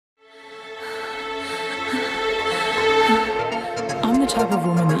type of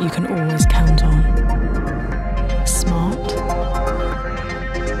woman that you can always count on. Smart.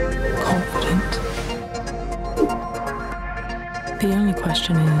 Confident. The only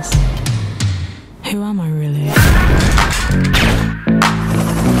question is, who am I really?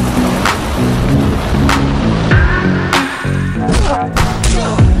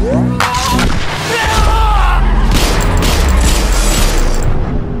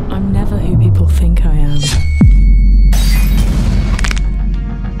 I'm never who people think I am.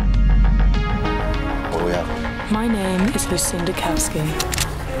 What do we have? My name is Lucinda Kavsky.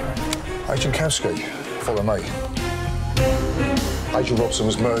 Agent Kavsky, follow me. Agent Robson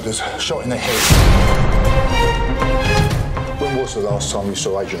was murdered, shot in the head. When was the last time you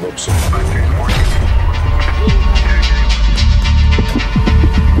saw Agent Robson?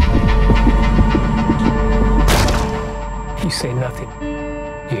 You say nothing.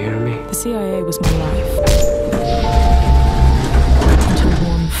 You hear me? The CIA was my life. Until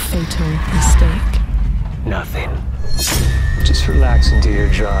one fatal mistake. Nothing. Just relax and do your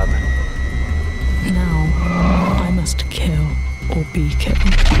job. Now, I must kill or be killed.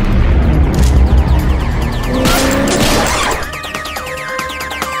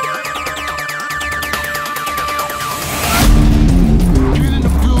 Get in the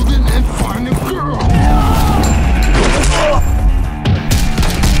building and find a girl.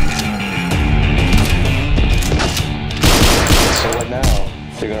 So what now?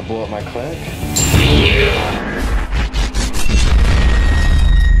 They're gonna blow up my clinic?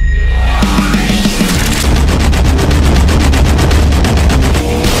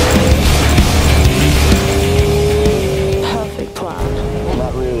 Perfect plan. Well,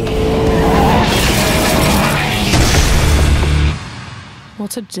 not really.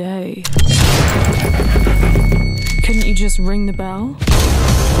 What a day. Couldn't you just ring the bell?